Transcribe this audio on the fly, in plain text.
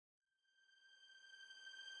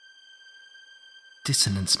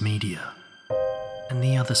Dissonance Media and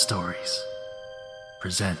the Other Stories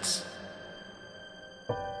presents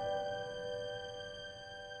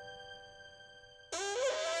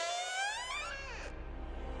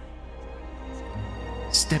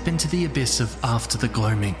Step into the abyss of After the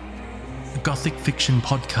Gloaming, a gothic fiction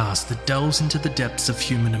podcast that delves into the depths of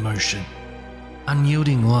human emotion.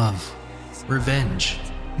 Unyielding love, revenge,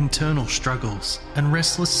 internal struggles, and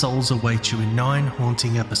restless souls await you in 9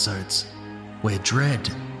 haunting episodes, where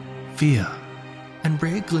dread, fear, and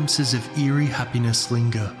rare glimpses of eerie happiness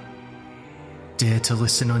linger. Dare to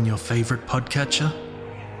listen on your favourite podcatcher?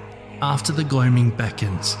 After the Gloaming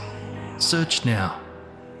beckons. Search now,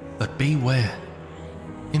 but beware.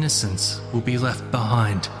 Innocence will be left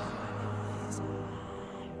behind.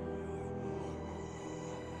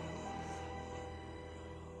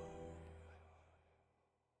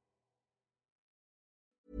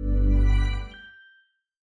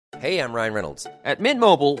 Hey, I'm Ryan Reynolds. At Mint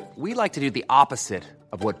Mobile, we like to do the opposite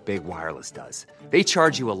of what Big Wireless does. They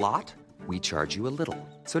charge you a lot, we charge you a little.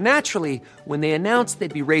 So naturally, when they announced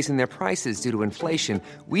they'd be raising their prices due to inflation,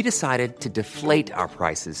 we decided to deflate our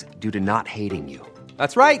prices due to not hating you.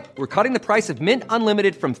 That's right. We're cutting the price of Mint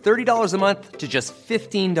Unlimited from $30 a month to just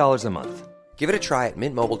 $15 a month. Give it a try at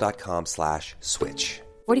mintmobile.com/switch.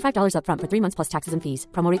 $45 up front for 3 months plus taxes and fees.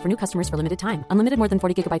 Promo rate for new customers for limited time. Unlimited more than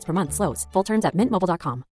 40 gigabytes per month slows. Full terms at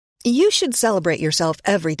mintmobile.com. You should celebrate yourself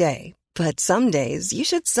every day, but some days you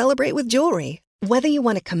should celebrate with jewelry. Whether you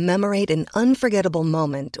want to commemorate an unforgettable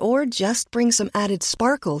moment or just bring some added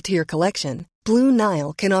sparkle to your collection, Blue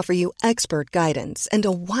Nile can offer you expert guidance and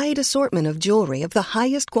a wide assortment of jewelry of the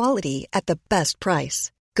highest quality at the best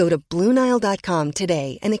price. Go to BlueNile.com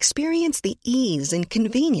today and experience the ease and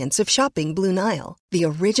convenience of shopping Blue Nile, the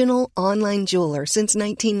original online jeweler since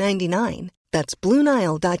 1999. That's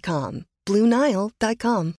BlueNile.com.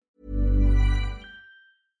 BlueNile.com.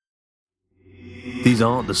 These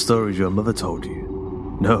aren't the stories your mother told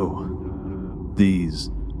you. No,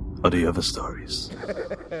 these are the other stories.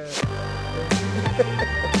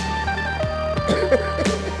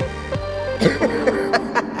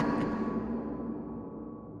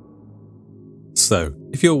 So,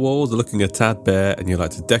 if your walls are looking a tad bare and you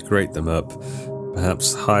like to decorate them up,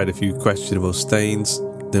 perhaps hide a few questionable stains,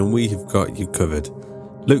 then we have got you covered.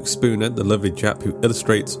 Luke Spooner, the lovely chap who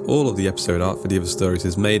illustrates all of the episode art for the other stories,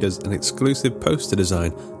 has made us an exclusive poster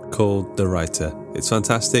design called The Writer. It's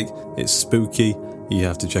fantastic, it's spooky, you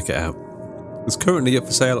have to check it out. It's currently up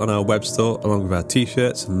for sale on our web store along with our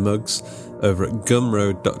t-shirts and mugs over at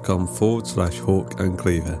gumroad.com/Hawk and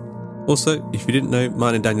Cleaver. Also, if you didn't know,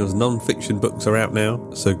 mine and Daniel's non-fiction books are out now,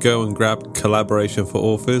 so go and grab Collaboration for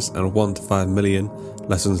Authors and 1 to 5 million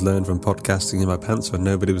Lessons Learned from Podcasting in My Pants When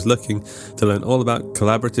Nobody Was Looking to learn all about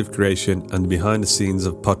collaborative creation and the behind the scenes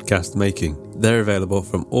of podcast making. They're available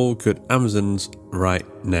from all good Amazons right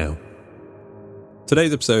now.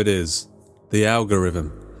 Today's episode is The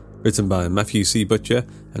Algorithm, written by Matthew C. Butcher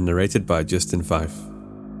and narrated by Justin Fife.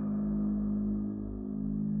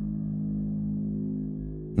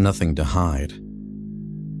 Nothing to hide.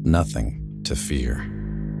 Nothing to fear.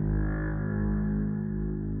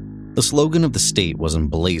 The slogan of the state was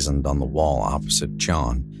emblazoned on the wall opposite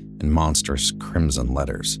John in monstrous crimson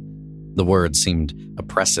letters. The words seemed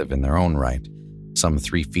oppressive in their own right, some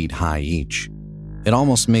 3 feet high each. It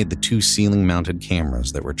almost made the 2 ceiling-mounted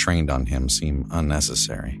cameras that were trained on him seem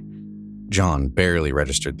unnecessary. John barely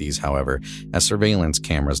registered these, however, as surveillance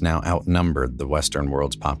cameras now outnumbered the Western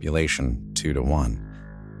world's population 2 to 1.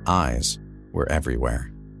 Eyes were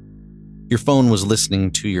everywhere. Your phone was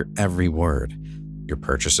listening to your every word. Your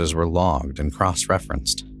purchases were logged and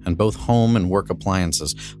cross-referenced, and both home and work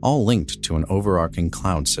appliances all linked to an overarching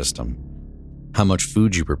cloud system. How much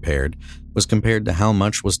food you prepared was compared to how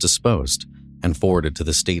much was disposed and forwarded to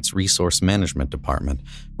the state's resource management department,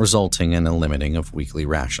 resulting in a limiting of weekly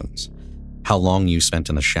rations. How long you spent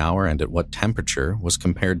in the shower and at what temperature was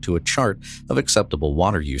compared to a chart of acceptable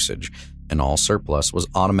water usage, and all surplus was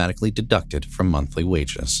automatically deducted from monthly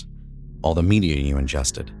wages. All the media you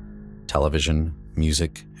ingested, television,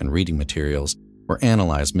 music, and reading materials, were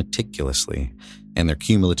analyzed meticulously, and their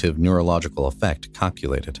cumulative neurological effect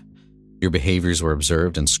calculated. Your behaviors were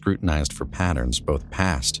observed and scrutinized for patterns, both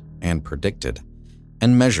past and predicted,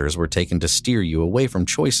 and measures were taken to steer you away from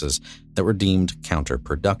choices that were deemed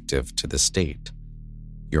counterproductive to the state.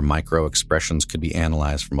 Your micro-expressions could be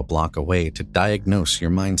analyzed from a block away to diagnose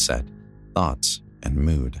your mindset, thoughts, and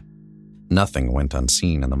mood. Nothing went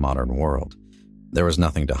unseen in the modern world. There was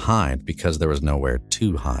nothing to hide because there was nowhere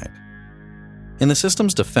to hide. In the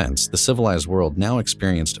system's defense, the civilized world now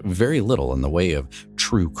experienced very little in the way of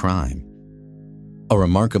true crime. A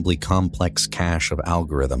remarkably complex cache of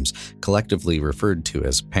algorithms, collectively referred to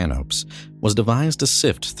as panopes, was devised to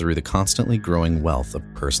sift through the constantly growing wealth of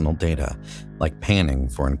personal data, like panning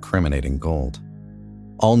for incriminating gold.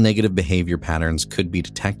 All negative behavior patterns could be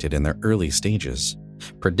detected in their early stages,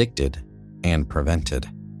 predicted, and prevented.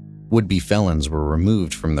 Would-be felons were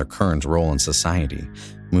removed from their current role in society,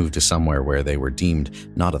 moved to somewhere where they were deemed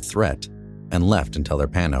not a threat, and left until their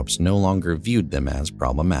panopes no longer viewed them as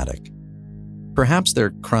problematic. Perhaps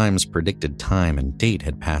their crimes' predicted time and date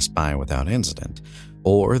had passed by without incident,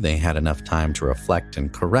 or they had enough time to reflect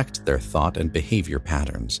and correct their thought and behavior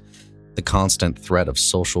patterns. The constant threat of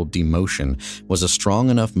social demotion was a strong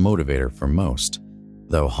enough motivator for most.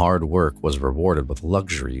 Though hard work was rewarded with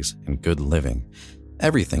luxuries and good living,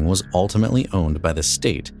 everything was ultimately owned by the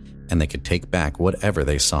state, and they could take back whatever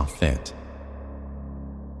they saw fit.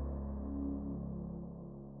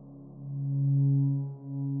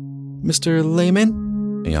 "Mr.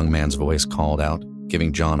 Lehman?" a young man's voice called out,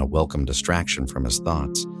 giving John a welcome distraction from his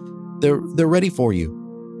thoughts. They're ready for you."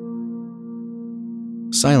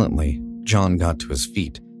 Silently, John got to his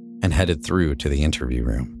feet and headed through to the interview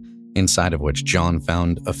room, inside of which John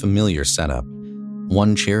found a familiar setup.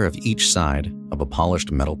 One chair of each side of a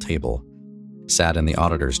polished metal table. Sat in the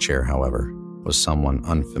auditor's chair, however, was someone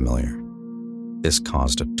unfamiliar. This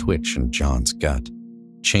caused a twitch in John's gut.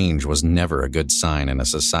 Change was never a good sign in a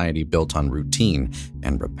society built on routine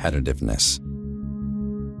and repetitiveness.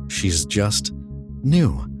 "She's just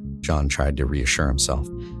new," John tried to reassure himself.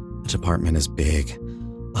 "The department is big.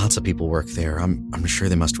 Lots of people work there. I'm sure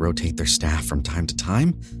they must rotate their staff from time to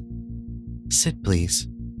time." "Sit, please,"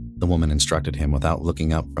 the woman instructed him without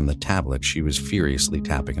looking up from the tablet she was furiously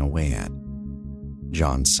tapping away at.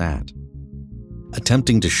 John sat.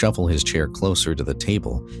 Attempting to shuffle his chair closer to the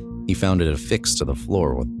table, he found it affixed to the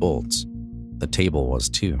floor with bolts. The table was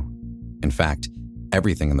too. In fact,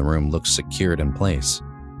 everything in the room looked secured in place.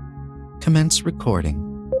 "Commence recording,"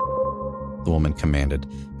 the woman commanded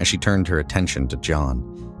as she turned her attention to John.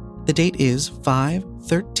 "The date is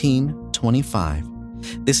 5/13/25.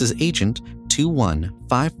 This is Agent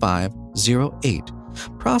 215508,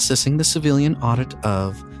 processing the civilian audit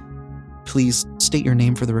of... Please state your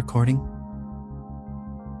name for the recording."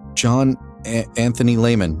 "John Anthony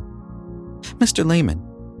Lehman." "Mr. Lehman,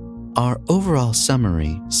 our overall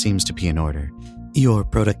summary seems to be in order. Your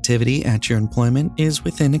productivity at your employment is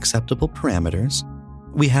within acceptable parameters.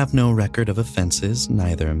 We have no record of offenses,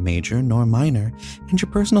 neither major nor minor, and your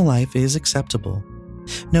personal life is acceptable.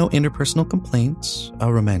 No interpersonal complaints,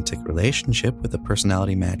 a romantic relationship with a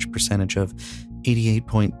personality match percentage of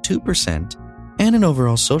 88.2%, and an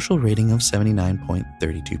overall social rating of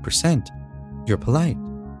 79.32%. You're polite,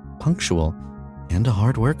 punctual, and a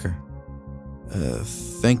hard worker."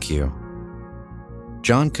 Thank you."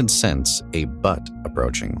 John could sense a but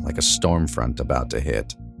approaching, like a storm front about to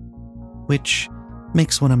hit. "Which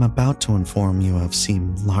makes what I'm about to inform you of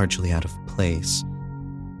seem largely out of place.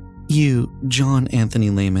 You, John Anthony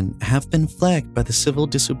Lehman, have been flagged by the civil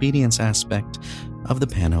disobedience aspect of the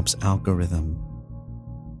Panopes algorithm."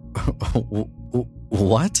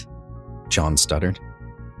 "What?" John stuttered.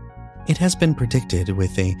 "It has been predicted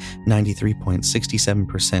with a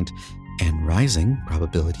 93.67% and rising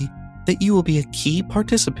probability that you will be a key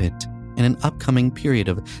participant in an upcoming period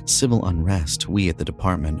of civil unrest we at the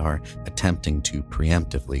department are attempting to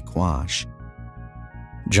preemptively quash."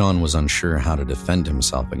 John was unsure how to defend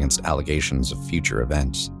himself against allegations of future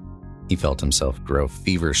events. He felt himself grow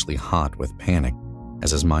feverishly hot with panic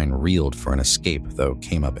as his mind reeled for an escape, though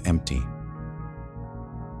came up empty.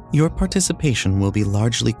 "Your participation will be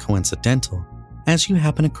largely coincidental as you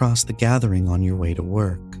happen across the gathering on your way to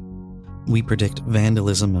work. We predict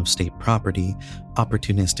vandalism of state property,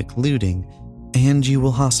 opportunistic looting, and you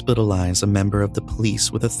will hospitalize a member of the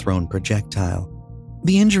police with a thrown projectile.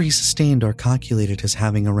 The injuries sustained are calculated as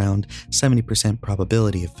having around 70%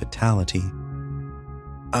 probability of fatality."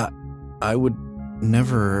 I would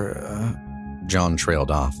never... John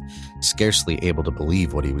trailed off, scarcely able to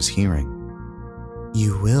believe what he was hearing.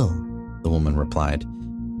 "You will," the woman replied.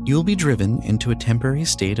 "You will be driven into a temporary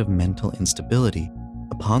state of mental instability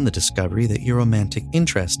upon the discovery that your romantic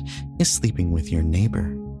interest is sleeping with your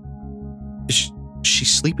neighbor."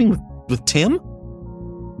 She's sleeping with Tim?"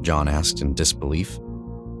 John asked in disbelief.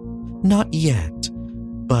 "Not yet,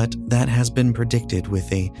 but that has been predicted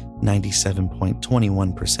with a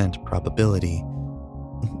 97.21% probability.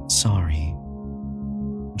 Sorry."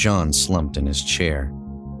 John slumped in his chair.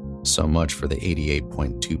 So much for the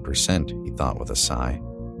 88.2%, he thought with a sigh.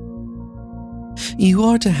 "You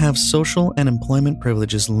are to have social and employment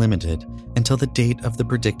privileges limited until the date of the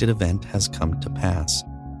predicted event has come to pass.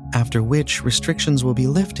 after which restrictions will be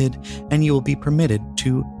lifted and you will be permitted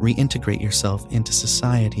to reintegrate yourself into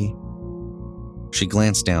society. She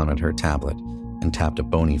glanced down at her tablet and tapped a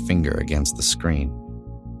bony finger against the screen.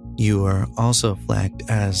 You are also flagged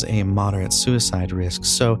as a moderate suicide risk,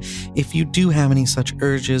 so if you do have any such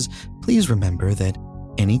urges, please remember that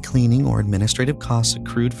any cleaning or administrative costs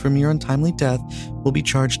accrued from your untimely death will be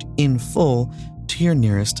charged in full to your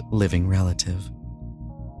nearest living relative.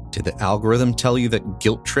 Did the algorithm tell you that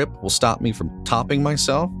guilt trip will stop me from topping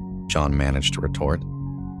myself? John managed to retort.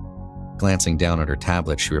 Glancing down at her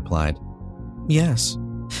tablet, she replied, Yes.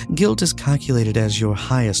 Guilt is calculated as your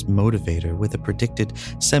highest motivator with a predicted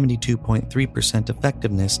 72.3%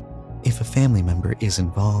 effectiveness if a family member is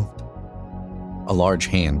involved. A large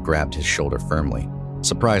hand grabbed his shoulder firmly,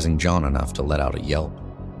 surprising John enough to let out a yelp.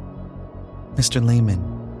 Mr.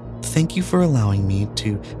 Lehman, thank you for allowing me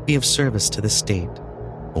to be of service to the state,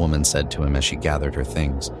 the woman said to him as she gathered her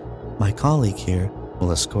things. My colleague here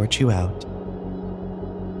will escort you out.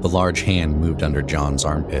 The large hand moved under John's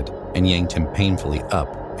armpit and yanked him painfully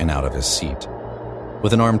up and out of his seat.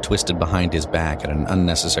 With an arm twisted behind his back at an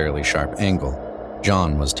unnecessarily sharp angle,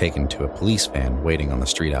 John was taken to a police van waiting on the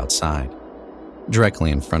street outside, directly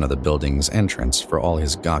in front of the building's entrance for all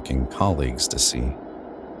his gawking colleagues to see.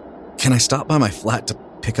 Can I stop by my flat to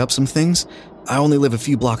pick up some things? I only live a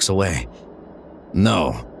few blocks away.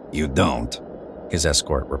 No, you don't, his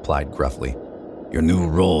escort replied gruffly. Your new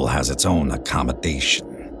role has its own accommodation.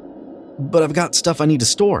 But I've got stuff I need to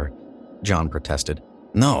store, John protested.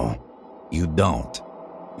 No, you don't.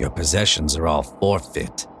 Your possessions are all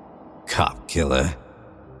forfeit, cop killer.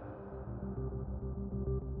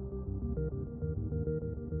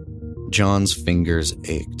 John's fingers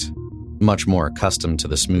ached. Much more accustomed to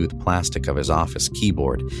the smooth plastic of his office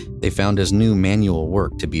keyboard, they found his new manual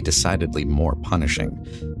work to be decidedly more punishing.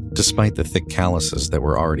 Despite the thick calluses that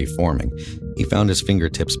were already forming, he found his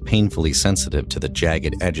fingertips painfully sensitive to the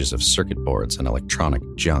jagged edges of circuit boards and electronic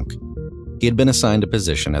junk. He had been assigned a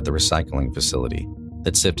position at the recycling facility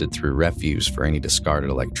that sifted through refuse for any discarded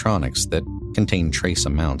electronics that contained trace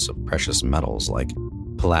amounts of precious metals like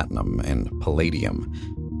platinum and palladium.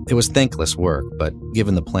 It was thankless work, but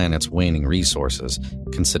given the planet's waning resources,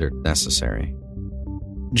 considered necessary.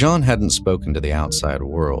 John hadn't spoken to the outside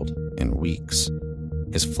world in weeks.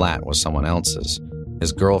 His flat was someone else's,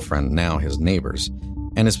 his girlfriend now his neighbor's,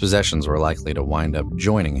 and his possessions were likely to wind up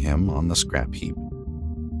joining him on the scrap heap.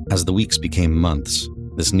 As the weeks became months,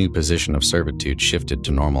 this new position of servitude shifted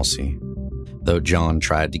to normalcy. Though John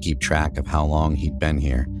tried to keep track of how long he'd been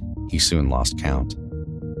here, he soon lost count.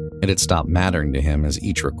 It had stopped mattering to him as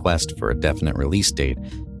each request for a definite release date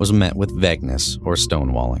was met with vagueness or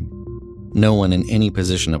stonewalling. No one in any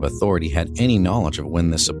position of authority had any knowledge of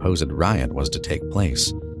when this supposed riot was to take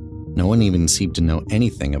place. No one even seemed to know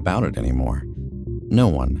anything about it anymore. No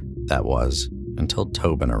one, that was, until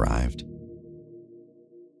Tobin arrived.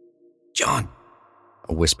 John!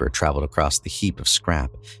 A whisper traveled across the heap of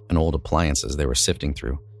scrap and old appliances they were sifting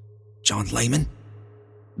through. John Lehman?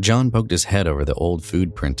 John poked his head over the old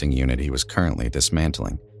food printing unit he was currently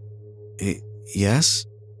dismantling. Yes?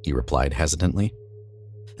 He replied hesitantly.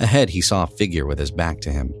 Ahead, he saw a figure with his back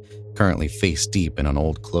to him, currently face deep in an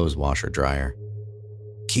old clothes washer dryer.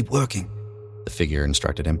 Keep working, the figure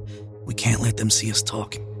instructed him. We can't let them see us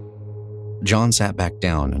talking. John sat back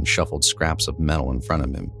down and shuffled scraps of metal in front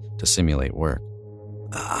of him to simulate work.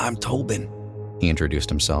 I'm Tobin, he introduced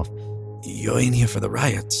himself. You're in here for the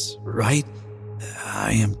riots, right?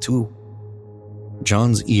 I am too.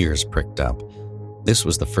 John's ears pricked up. This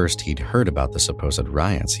was the first he'd heard about the supposed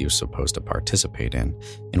riots he was supposed to participate in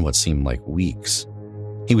what seemed like weeks.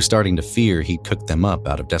 He was starting to fear he'd cooked them up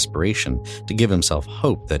out of desperation to give himself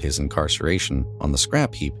hope that his incarceration on the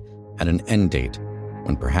scrap heap had an end date,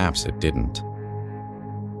 when perhaps it didn't.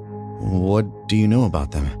 What do you know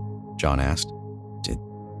about them? John asked.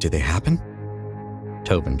 Did they happen?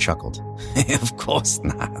 Tobin chuckled. Of course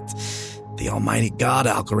not. The almighty God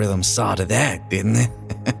algorithm saw to that, didn't it?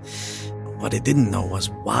 What it didn't know was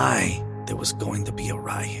why there was going to be a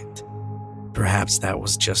riot. Perhaps that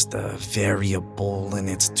was just a variable in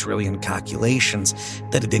its trillion calculations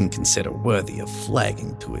that it didn't consider worthy of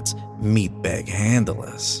flagging to its meatbag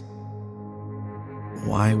handlers.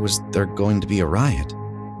 Why was there going to be a riot?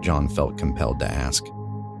 John felt compelled to ask.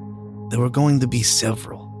 There were going to be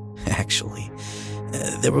several, actually.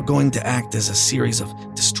 They were going to act as a series of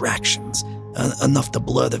distractions, enough to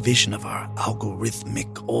blur the vision of our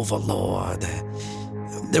algorithmic overlord.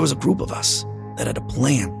 There was a group of us that had a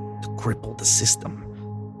plan to cripple the system.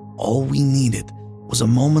 All we needed was a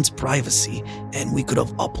moment's privacy, and we could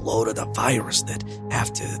have uploaded a virus that,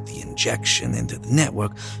 after the injection into the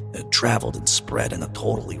network, traveled and spread in a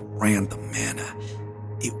totally random manner.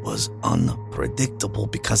 It was unpredictable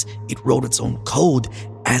because it wrote its own code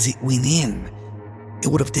as it went in. It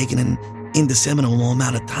would have taken an indeterminable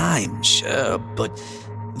amount of time, sure, but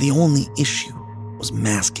the only issue was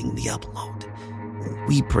masking the upload.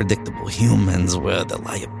 We predictable humans were the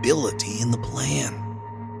liability in the plan.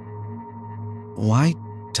 Why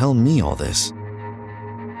tell me all this?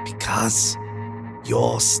 Because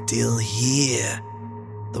you're still here.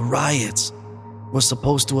 The riots were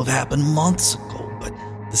supposed to have happened months ago, but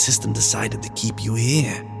the system decided to keep you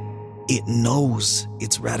here. It knows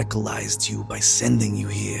it's radicalized you by sending you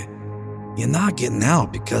here. You're not getting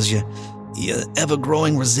out because your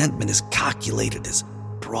ever-growing resentment is calculated as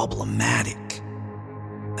problematic.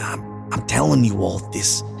 I'm telling you all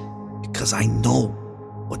this because I know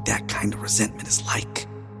what that kind of resentment is like.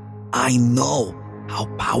 I know how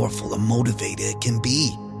powerful a motivator it can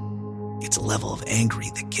be. It's a level of angry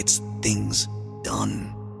that gets things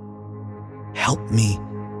done. Help me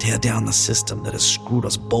tear down the system that has screwed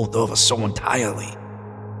us both over so entirely.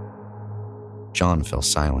 John fell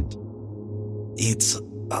silent. It's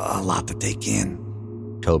a lot to take in,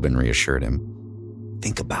 Tobin reassured him.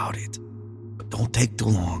 Think about it, but don't take too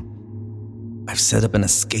long. I've set up an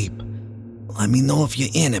escape. Let me know if you're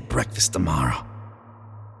in at breakfast tomorrow.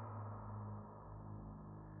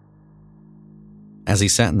 As he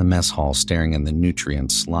sat in the mess hall staring in the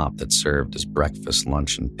nutrient slop that served as breakfast,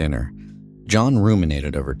 lunch, and dinner, John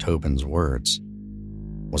ruminated over Tobin's words.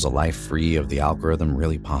 Was a life free of the algorithm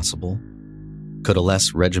really possible? Could a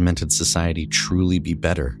less regimented society truly be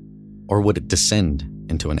better? Or would it descend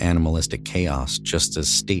into an animalistic chaos just as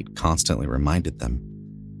State constantly reminded them?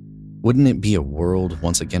 Wouldn't it be a world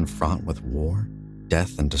once again fraught with war,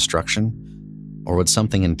 death, and destruction? Or would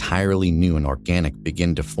something entirely new and organic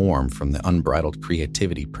begin to form from the unbridled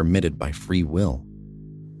creativity permitted by free will?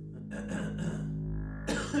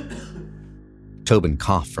 Tobin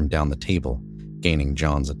coughed from down the table, gaining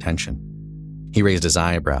John's attention. He raised his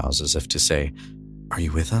eyebrows as if to say, "Are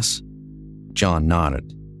you with us?" John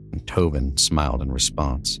nodded, and Tobin smiled in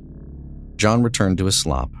response. John returned to his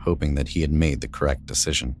slop, hoping that he had made the correct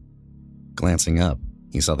decision. Glancing up,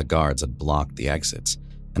 he saw the guards had blocked the exits,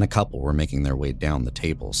 and a couple were making their way down the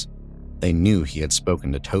tables. They knew he had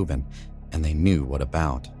spoken to Tobin, and they knew what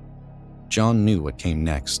about. John knew what came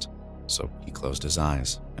next, so he closed his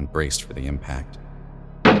eyes and braced for the impact.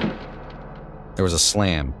 There was a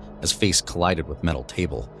slam as face collided with metal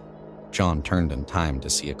table. John turned in time to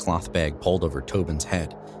see a cloth bag pulled over Tobin's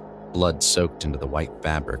head. Blood soaked into the white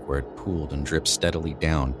fabric where it pooled and dripped steadily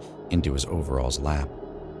down into his overall's lap.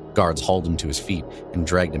 Guards hauled him to his feet and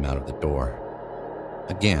dragged him out of the door.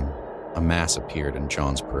 Again, a mass appeared in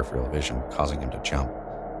John's peripheral vision, causing him to jump.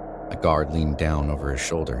 A guard leaned down over his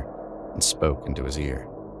shoulder and spoke into his ear.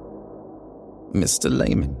 "Mr.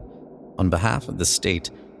 Lehman, on behalf of the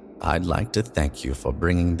state, I'd like to thank you for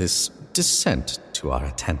bringing this dissent to our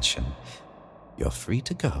attention. You're free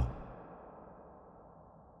to go."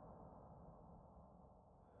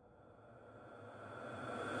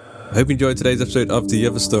 I hope you enjoyed today's episode of The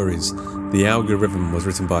Other Stories. The Algorithm was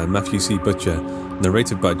written by Matthew C. Butcher,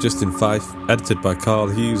 narrated by Justin Fife, edited by Carl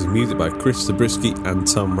Hughes, music by Chris Zabriskie and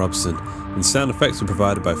Tom Robson, and sound effects were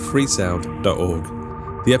provided by freesound.org.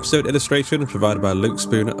 The episode illustration was provided by Luke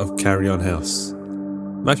Spooner of Carry On House.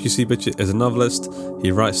 Matthew C. Butcher is a novelist.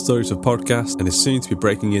 He writes stories for podcasts and is soon to be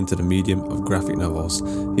breaking into the medium of graphic novels.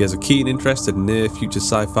 He has a keen interest in near-future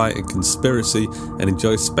sci-fi and conspiracy and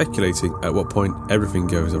enjoys speculating at what point everything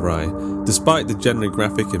goes awry. Despite the generally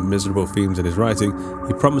graphic and miserable themes in his writing,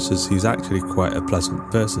 he promises he's actually quite a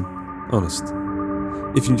pleasant person. Honest.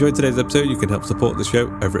 If you enjoyed today's episode, you can help support the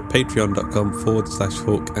show over at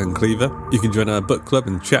patreon.com/Hawk and Cleaver. You can join our book club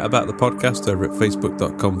and chat about the podcast over at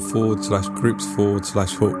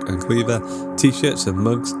facebook.com/groups/Hawk and Cleaver. T-shirts and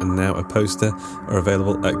mugs and now a poster are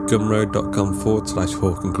available at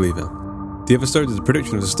gumroad.com/Hawk and Cleaver. The Other Stories is a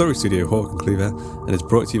production of the Story Studio Hawk and Cleaver and is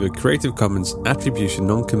brought to you with Creative Commons Attribution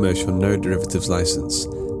Non-Commercial No Derivatives License.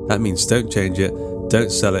 That means don't change it,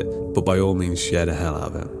 don't sell it, but by all means share the hell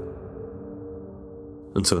out of it.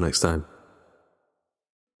 Until next time.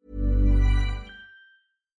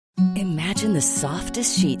 Imagine the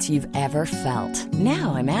softest sheets you've ever felt.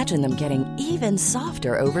 Now imagine them getting even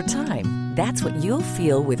softer over time. That's what you'll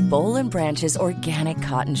feel with Boll & Branch's organic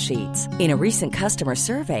cotton sheets. In a recent customer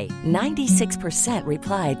survey, 96%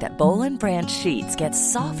 replied that Boll & Branch sheets get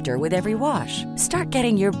softer with every wash. Start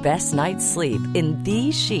getting your best night's sleep in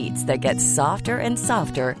these sheets that get softer and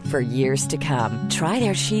softer for years to come. Try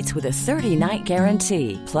their sheets with a 30-night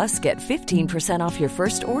guarantee. Plus, get 15% off your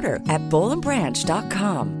first order at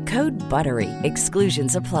bollandbranch.com. Code BUTTERY.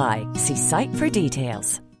 Exclusions apply. See site for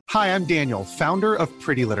details. Hi, I'm Daniel, founder of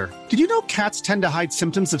Pretty Litter. Did you know cats tend to hide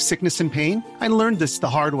symptoms of sickness and pain? I learned this the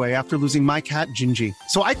hard way after losing my cat, Gingy.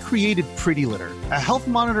 So I created Pretty Litter, a health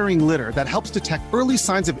monitoring litter that helps detect early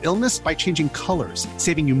signs of illness by changing colors,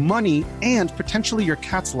 saving you money and potentially your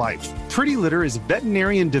cat's life. Pretty Litter is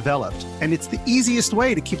veterinarian developed, and it's the easiest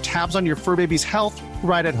way to keep tabs on your fur baby's health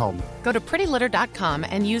right at home. Go to prettylitter.com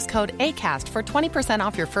and use code ACAST for 20%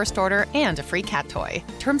 off your first order and a free cat toy.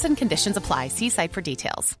 Terms and conditions apply. See site for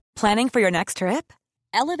details. Planning for your next trip?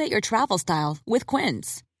 Elevate your travel style with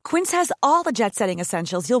Quince. Quince has all the jet-setting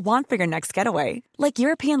essentials you'll want for your next getaway, like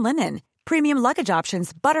European linen, premium luggage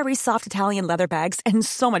options, buttery soft Italian leather bags, and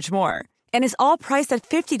so much more. And is all priced at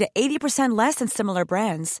 50 to 80% less than similar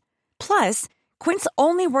brands. Plus, Quince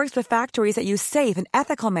only works with factories that use safe and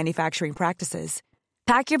ethical manufacturing practices.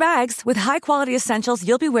 Pack your bags with high-quality essentials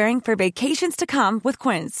you'll be wearing for vacations to come with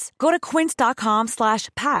Quince. Go to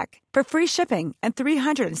quince.com/pack for free shipping and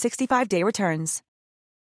 365-day returns.